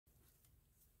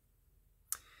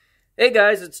Hey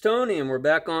guys, it's Tony and we're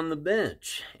back on the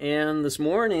bench. And this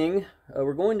morning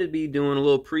we're going to be doing a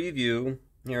little preview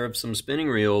here of some spinning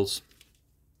reels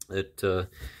that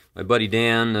my buddy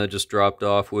Dan just dropped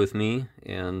off with me,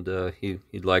 and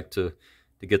he'd like to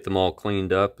get them all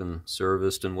cleaned up and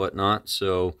serviced and whatnot.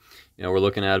 So we're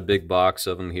looking at a big box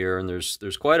of them here, and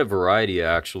there's quite a variety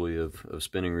actually of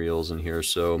spinning reels in here.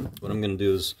 So what I'm going to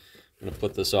do is I'm going to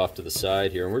put this off to the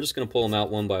side here, and we're just going to pull them out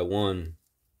one by one.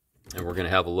 And we're going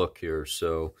to have a look here.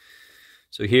 So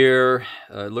here,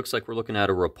 it looks like we're looking at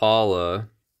a Rapala.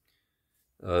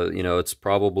 It's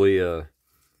probably a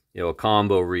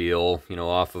combo reel,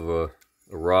 off of a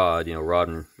rod, rod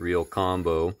and reel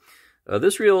combo.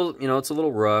 This reel, it's a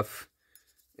little rough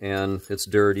and it's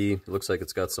dirty. It looks like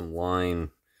it's got some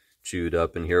line chewed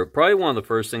up in here. Probably one of the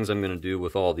first things I'm going to do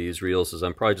with all these reels is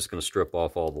I'm probably just going to strip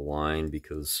off all the line,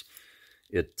 because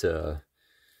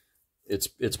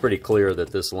it's pretty clear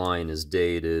that this line is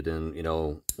dated,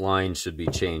 and lines should be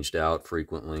changed out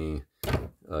frequently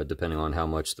depending on how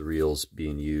much the reel's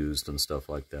being used and stuff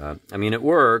like that. I mean, it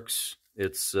works.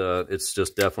 It's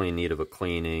just definitely in need of a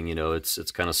cleaning.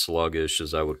 It's kind of sluggish,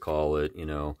 as I would call it.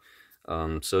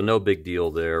 So no big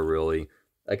deal there really.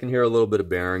 I can hear a little bit of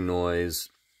bearing noise,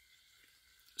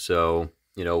 so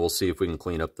we'll see if we can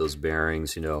clean up those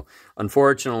bearings.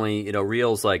 Unfortunately,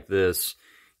 reels like this,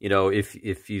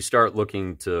 if you start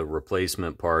looking to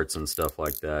replacement parts and stuff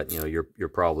like that, you're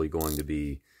probably going to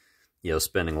be,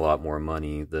 spending a lot more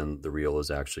money than the reel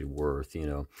is actually worth,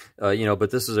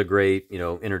 but this is a great,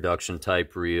 introduction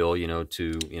type reel,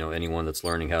 to, anyone that's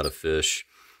learning how to fish.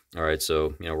 All right.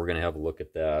 So, we're going to have a look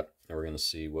at that, and we're going to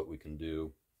see what we can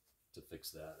do to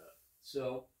fix that up.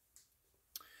 So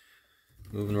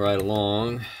moving right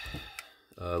along.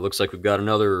 Looks like we've got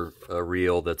another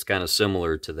reel that's kind of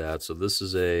similar to that. So this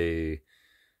is an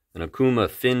Okuma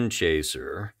fin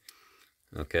chaser.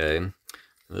 Okay,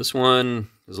 this one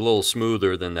is a little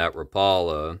smoother than that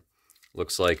Rapala.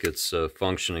 Looks like it's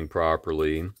functioning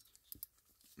properly.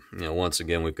 Once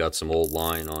again, we've got some old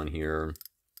line on here.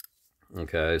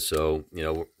 Okay, so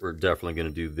we're definitely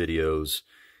going to do videos,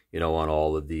 on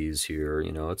all of these here.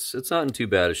 It's not in too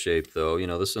bad a shape though.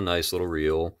 This is a nice little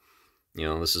reel.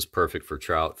 This is perfect for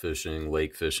trout fishing,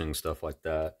 lake fishing, stuff like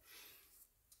that.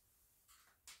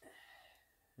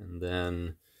 And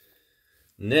then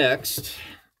next,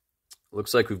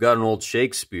 looks like we've got an old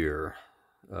Shakespeare.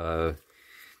 I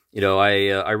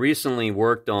recently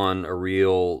worked on a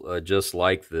reel just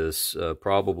like this,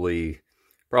 probably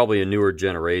a newer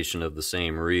generation of the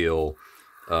same reel.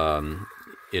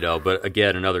 But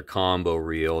again, another combo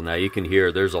reel. Now you can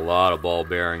hear there's a lot of ball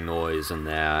bearing noise in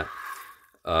that.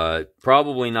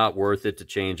 Probably not worth it to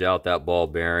change out that ball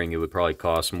bearing. It would probably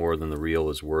cost more than the reel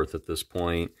is worth at this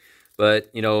point. But,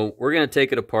 we're going to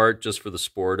take it apart just for the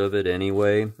sport of it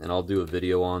anyway, and I'll do a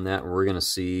video on that, and we're going to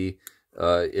see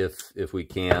if we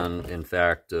can, in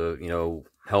fact,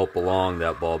 help along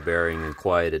that ball bearing and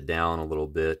quiet it down a little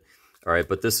bit. All right,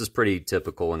 but this is pretty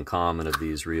typical and common of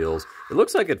these reels. It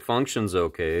looks like it functions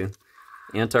okay.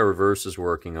 Anti-reverse is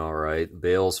working all right.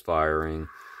 Bail's firing.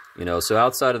 So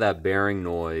outside of that bearing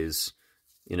noise,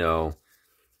 I'm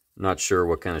not sure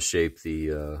what kind of shape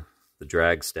the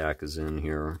drag stack is in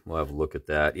here. We'll have a look at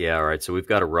that. Yeah, all right, so we've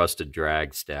got a rusted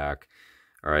drag stack.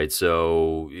 All right,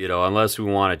 so, unless we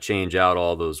want to change out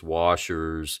all those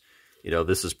washers,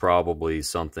 this is probably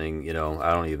something,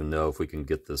 I don't even know if we can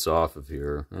get this off of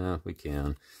here. Yeah, we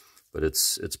can, but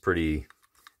it's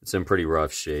in pretty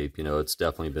rough shape. It's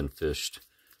definitely been fished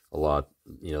a lot,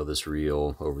 this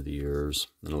reel over the years,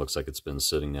 and it looks like it's been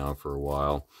sitting now for a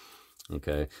while.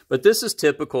 Okay, but this is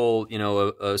typical,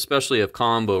 especially of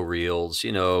combo reels.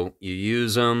 You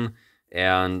use them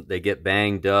and they get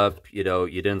banged up. You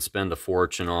didn't spend a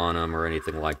fortune on them or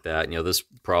anything like that. This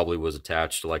probably was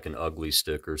attached to like an ugly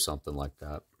stick or something like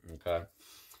that. Okay,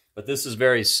 but this is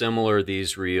very similar,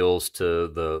 these reels, to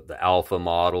the Alpha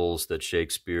models that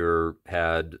Shakespeare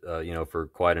had, for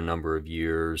quite a number of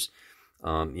years.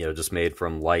 Just made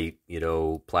from light,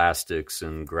 plastics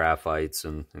and graphites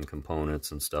and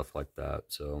components and stuff like that.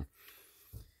 So,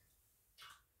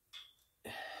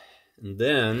 and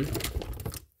then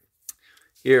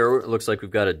here it looks like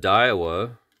we've got a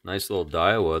Daiwa, nice little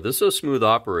Daiwa. This is a smooth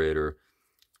operator,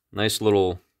 nice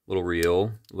little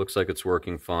reel. Looks like it's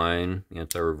working fine.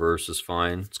 Anti-reverse is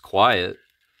fine. It's quiet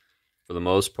for the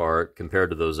most part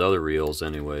compared to those other reels.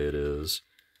 Anyway, it is.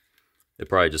 It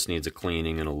probably just needs a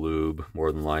cleaning and a lube,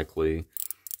 more than likely.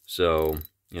 So,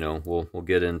 we'll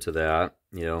get into that.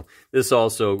 This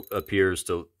also appears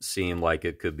to seem like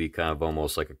it could be kind of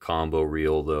almost like a combo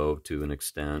reel, though, to an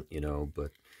extent,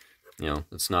 but,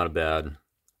 it's not a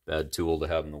bad tool to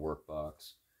have in the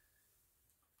workbox.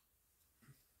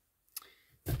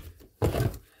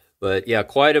 But yeah,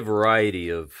 quite a variety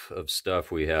of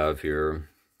stuff we have here.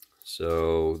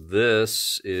 So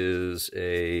this is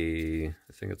I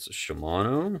think it's a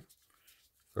Shimano,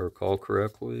 if I recall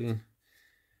correctly.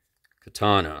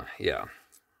 Katana, yeah,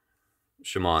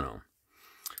 Shimano.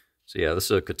 So yeah, this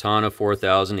is a Katana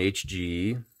 4000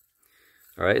 HG.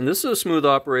 All right, and this is a smooth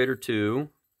operator too.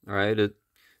 All right,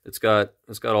 it's got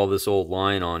all this old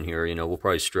line on here. You know, we'll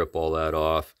probably strip all that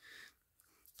off.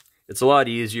 It's a lot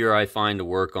easier, I find, to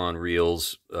work on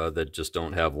reels that just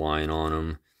don't have line on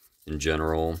them in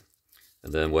general.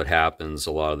 And then what happens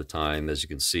a lot of the time, as you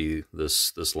can see,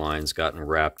 this line's gotten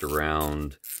wrapped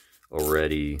around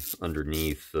already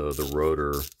underneath the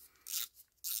rotor.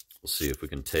 We'll see if we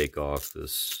can take off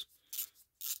this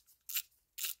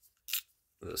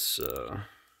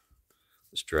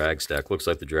drag stack. Looks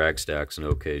like the drag stack's in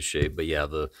okay shape, but yeah,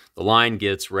 the line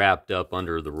gets wrapped up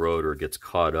under the rotor, gets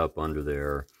caught up under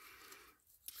there.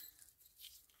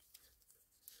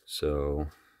 So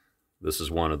this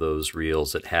is one of those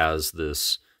reels that has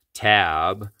this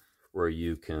tab where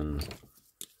you can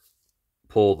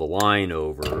pull the line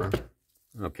over,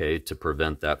 okay, to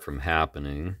prevent that from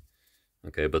happening.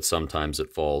 Okay, but sometimes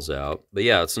it falls out. But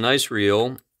yeah, it's a nice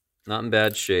reel. Not in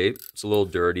bad shape. It's a little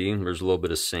dirty. There's a little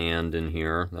bit of sand in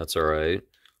here. That's all right.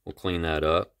 We'll clean that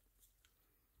up.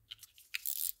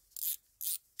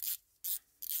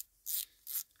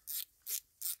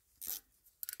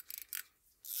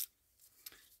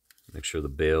 Make sure the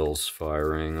bail's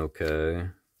firing okay.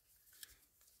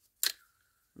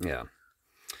 Yeah.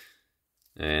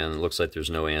 And it looks like there's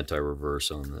no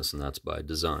anti-reverse on this, and that's by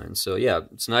design. So yeah,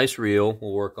 it's a nice reel.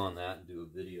 We'll work on that and do a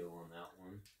video on that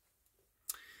one.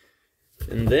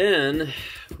 And then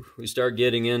we start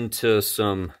getting into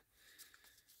some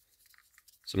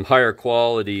higher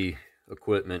quality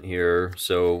equipment here.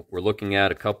 So we're looking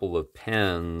at a couple of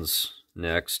Penns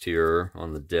next here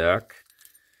on the deck.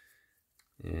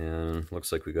 And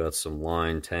looks like we got some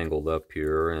line tangled up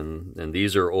here. And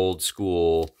these are old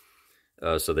school,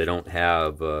 so they don't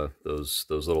have those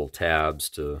little tabs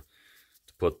to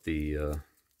put the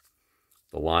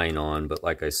line on. But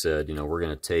like I said, you know, we're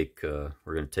gonna take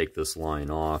this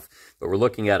line off. But we're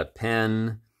looking at a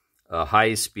Penn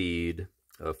high speed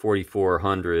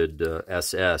 4400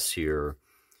 SS here.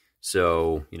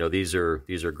 So you know, these are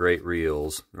great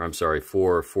reels. Or I'm sorry,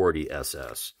 440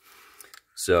 SS.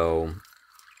 So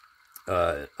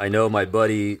I know my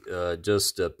buddy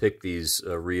just picked these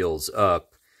reels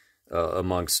up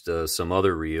amongst some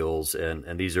other reels,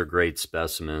 and these are great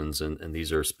specimens, and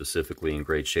these are specifically in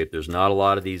great shape. There's not a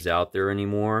lot of these out there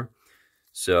anymore.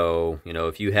 So, you know,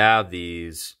 if you have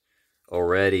these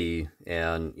already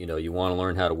and, you know, you want to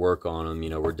learn how to work on them, you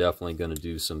know, we're definitely going to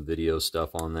do some video stuff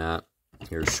on that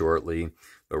here shortly.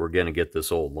 But we're going to get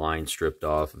this old line stripped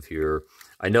off of here.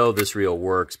 I know this reel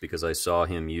works because I saw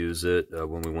him use it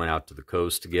when we went out to the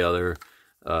coast together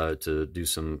to do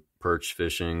some perch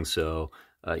fishing. So,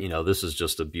 you know, this is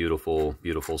just a beautiful,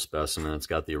 beautiful specimen. It's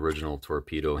got the original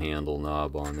torpedo handle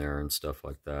knob on there and stuff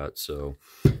like that. So,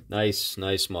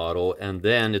 nice model. And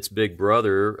then its big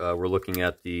brother, we're looking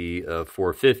at the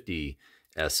 450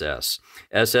 SS.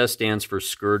 SS stands for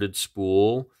skirted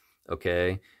spool,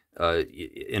 okay?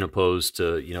 In opposed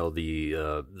to, you know,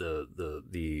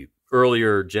 the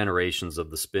earlier generations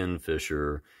of the spin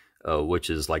fisher, which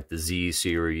is like the Z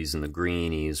series and the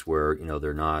greenies, where, you know,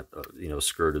 they're not, you know,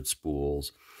 skirted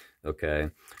spools. Okay.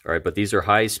 All right. But these are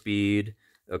high speed.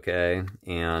 Okay.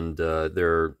 And,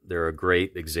 they're a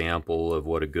great example of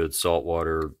what a good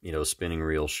saltwater, you know, spinning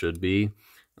reel should be.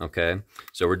 Okay.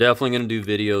 So we're definitely going to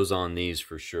do videos on these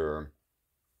for sure.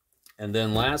 And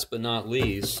then last but not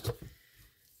least,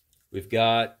 we've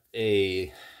got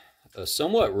a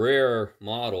somewhat rare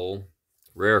model,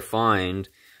 rare find.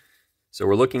 So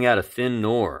we're looking at a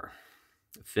Fin-Nor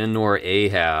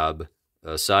Ahab,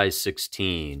 size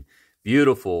 16.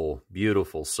 Beautiful,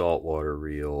 beautiful saltwater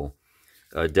reel.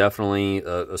 Definitely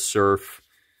a surf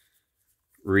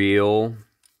reel,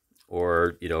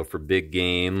 or, you know, for big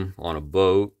game on a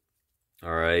boat.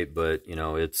 All right, but, you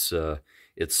know, it's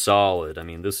solid. I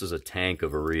mean, this is a tank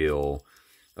of a reel.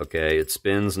 Okay, it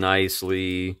spins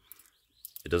nicely.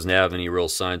 It doesn't have any real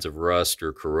signs of rust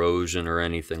or corrosion or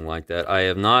anything like that. I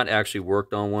have not actually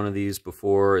worked on one of these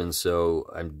before, and so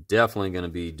I'm definitely going to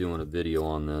be doing a video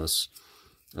on this.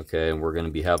 Okay, and we're going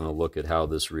to be having a look at how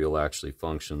this reel actually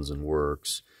functions and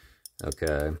works.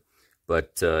 Okay,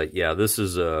 but yeah, this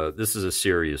is a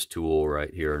serious tool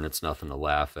right here, and it's nothing to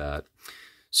laugh at.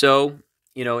 So,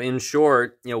 you know, in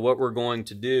short, you know, what we're going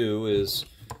to do is,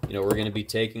 you know, we're going to be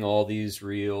taking all these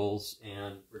reels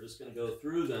and we're just going to go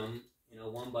through them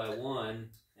one by one,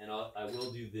 and I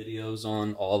will do videos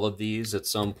on all of these at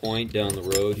some point down the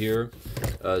road here.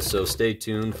 So stay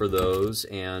tuned for those.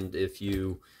 And if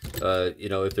you,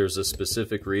 if there's a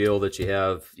specific reel that you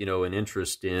have, an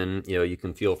interest in, you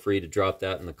can feel free to drop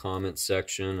that in the comments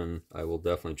section, and I will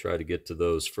definitely try to get to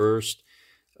those first.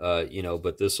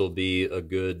 But this will be a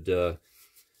good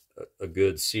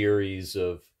series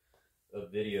of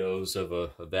videos of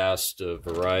a vast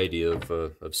variety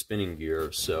of spinning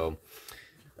gear. So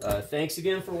thanks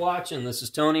again for watching. This is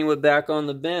Tony with Back on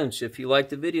the Bench. If you liked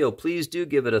the video, please do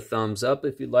give it a thumbs up.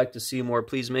 If you'd like to see more,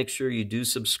 please make sure you do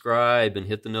subscribe and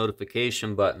hit the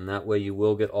notification button. That way you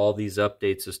will get all these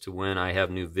updates as to when I have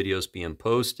new videos being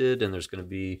posted, and there's going to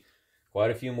be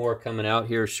quite a few more coming out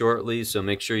here shortly, so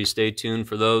make sure you stay tuned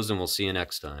for those, and we'll see you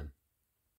next time.